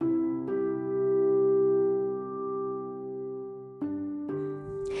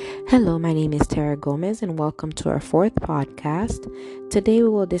Hello, my name is Tara Gomez, and welcome to our fourth podcast. Today, we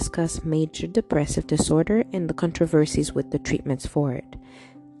will discuss major depressive disorder and the controversies with the treatments for it.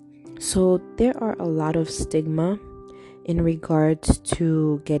 So, there are a lot of stigma in regards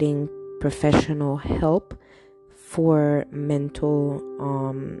to getting professional help for mental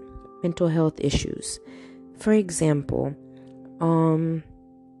health issues. For example,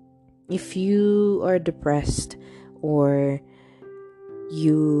 if you are depressed or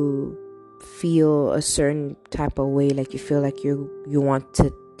you feel a certain type of way, like you feel like you want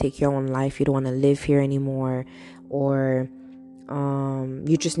to take your own life, you don't want to live here anymore, or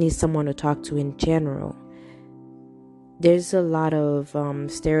you just need someone to talk to in general. There's a lot of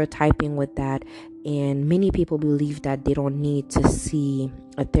stereotyping with that, and many people believe that they don't need to see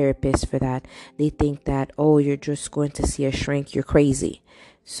a therapist for that. They think that, oh, you're just going to see a shrink, you're crazy.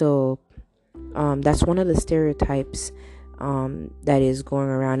 So that's one of the stereotypes that is going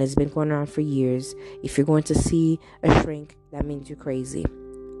around. It's been going around for years. If you're going to see a shrink, that means you're crazy,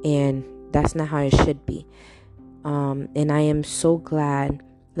 and that's not how it should be. And I am so glad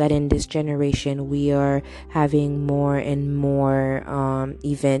that in this generation we are having more and more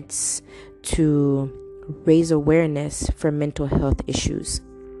events to raise awareness for mental health issues.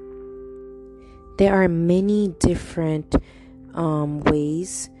 There are many different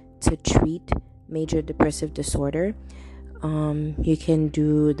ways to treat major depressive disorder. You can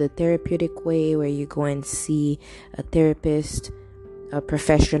do the therapeutic way, where you go and see a therapist, a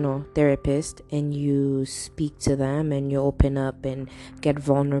professional therapist, and you speak to them and you open up and get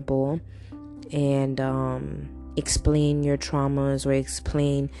vulnerable and explain your traumas or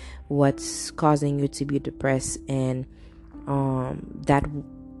explain what's causing you to be depressed, and that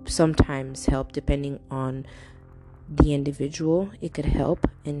sometimes help depending on the individual. It could help,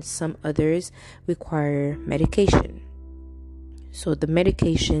 and some others require medication. So the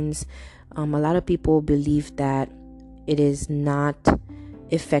medications, a lot of people believe that it is not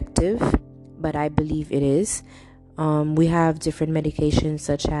effective, but I believe it is. We have different medications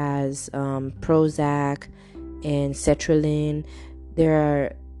such as Prozac and sertraline. There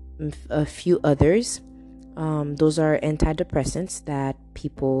are a few others. Those are antidepressants that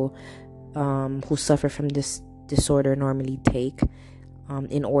people who suffer from this disorder normally take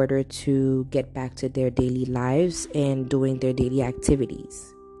in order to get back to their daily lives and doing their daily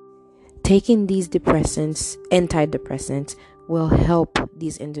activities. Taking these antidepressants, will help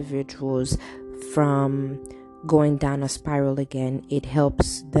these individuals from going down a spiral again. It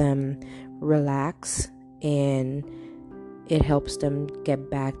helps them relax, and it helps them get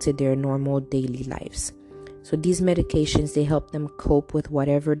back to their normal daily lives. So these medications, they help them cope with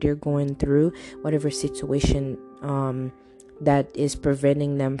whatever they're going through, whatever situation that is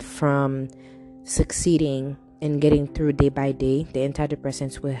preventing them from succeeding and getting through day by day. The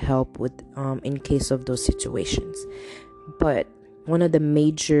antidepressants will help with in case of those situations. But one of the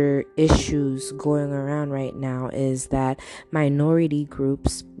major issues going around right now is that minority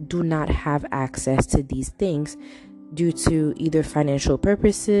groups do not have access to these things due to either financial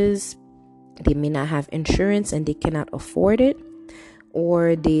purposes. They may not have insurance and they cannot afford it,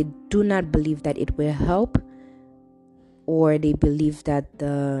 or they do not believe that it will help, or they believe that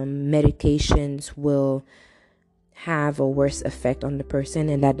the medications will have a worse effect on the person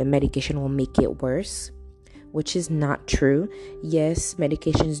and that the medication will make it worse, which is not true. Yes,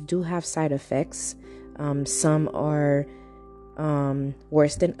 medications do have side effects. Some are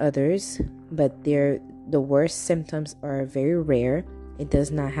worse than others, but the worst symptoms are very rare. It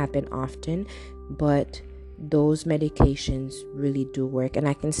does not happen often, but those medications really do work. And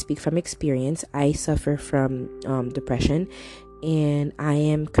I can speak from experience. I suffer from depression, and I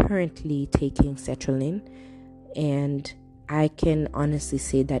am currently taking sertraline, and I can honestly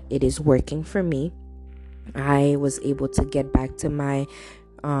say that it is working for me. I was able to get back to my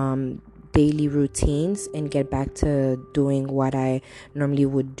daily routines and get back to doing what I normally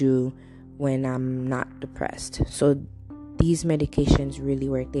would do when I'm not depressed. So these medications really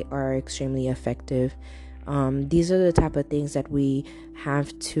work. They are extremely effective. These are the type of things that we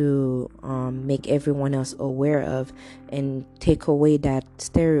have to make everyone else aware of, and take away that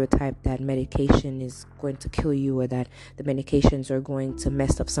stereotype that medication is going to kill you, or that the medications are going to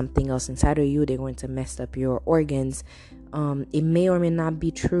mess up something else inside of you. They're going to mess up your organs. It may or may not be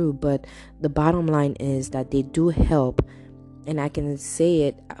true, but the bottom line is that they do help, and I can say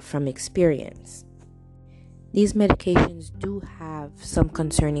it from experience. These medications do have some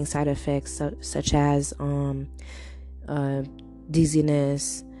concerning side effects, such as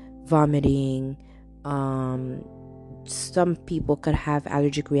dizziness, vomiting, some people could have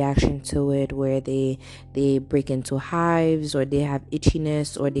allergic reaction to it, where they break into hives, or they have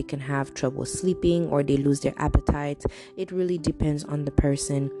itchiness, or they can have trouble sleeping, or they lose their appetite. It really depends on the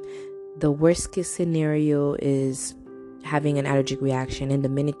person. The worst case scenario is having an allergic reaction, and the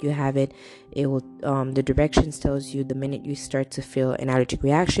minute you have it, it will the directions tells you the minute you start to feel an allergic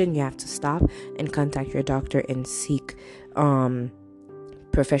reaction, you have to stop and contact your doctor and seek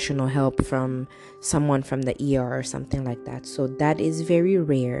professional help from someone from the ER or something like that. So that is very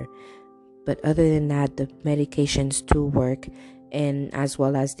rare, but other than that, the medications do work, and as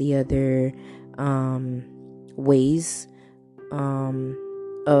well as the other ways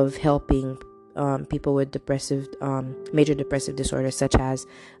of helping people with major depressive disorder, such as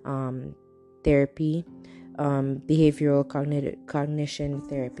therapy, behavioral cognition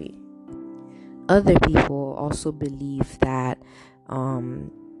therapy. Other people also believe that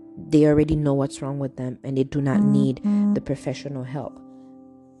they already know what's wrong with them and they do not need the professional help.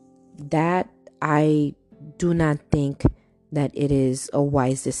 That I do not think that it is a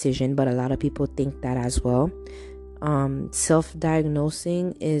wise decision, but a lot of people think that as well.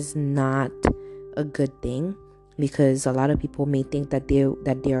 Self-diagnosing is not a good thing, because a lot of people may think that they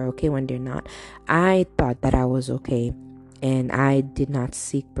are okay when they're not. I thought that I was okay, and I did not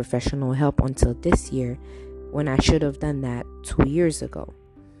seek professional help until this year, when I should have done that 2 years ago.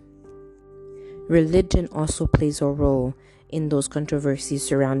 Religion also plays a role in those controversies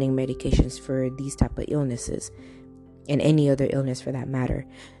surrounding medications for these type of illnesses, and any other illness for that matter.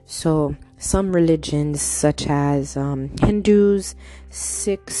 So some religions, such as Hindus,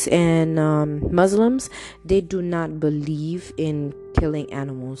 Sikhs, and Muslims, they do not believe in killing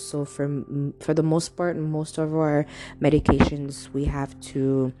animals. So for the most part, most of our medications, we have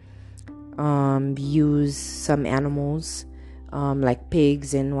to use some animals, like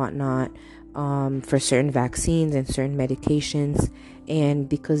pigs and whatnot, for certain vaccines and certain medications. And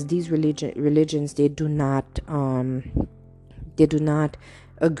because these religions, they do not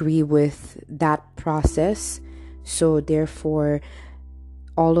agree with that process, so therefore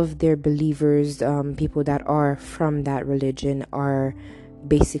all of their believers, people that are from that religion, are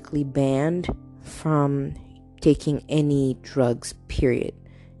basically banned from taking any drugs, period.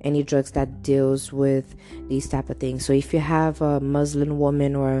 Any drugs that deals with these type of things. So if you have a Muslim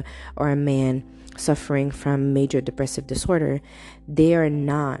woman or a man suffering from major depressive disorder, they are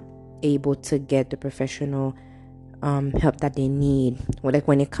not able to get the professional help that they need, like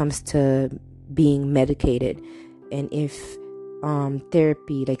when it comes to being medicated. And if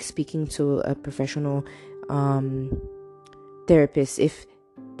therapy, like speaking to a professional therapist, if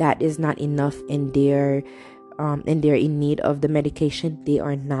that is not enough and they're in need of the medication, they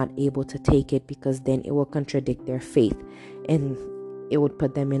are not able to take it, because then it will contradict their faith and it would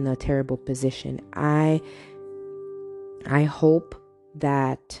put them in a terrible position. I hope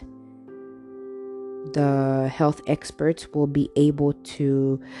that the health experts will be able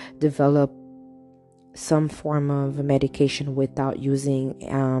to develop some form of medication without using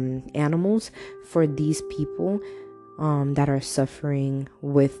animals for these people that are suffering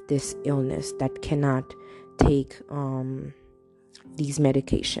with this illness, that cannot take these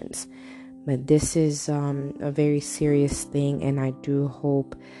medications. But this is a very serious thing, and I do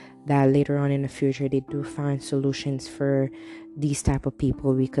hope that later on in the future they do find solutions for these type of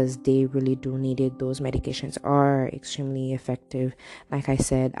people, because they really do need it. Those medications are extremely effective. Like I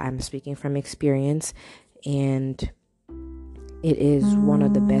said, I'm speaking from experience, and it is one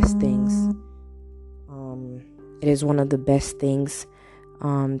of the best things. It is one of the best things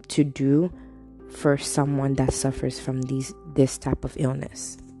to do for someone that suffers from this type of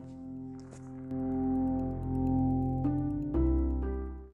illness.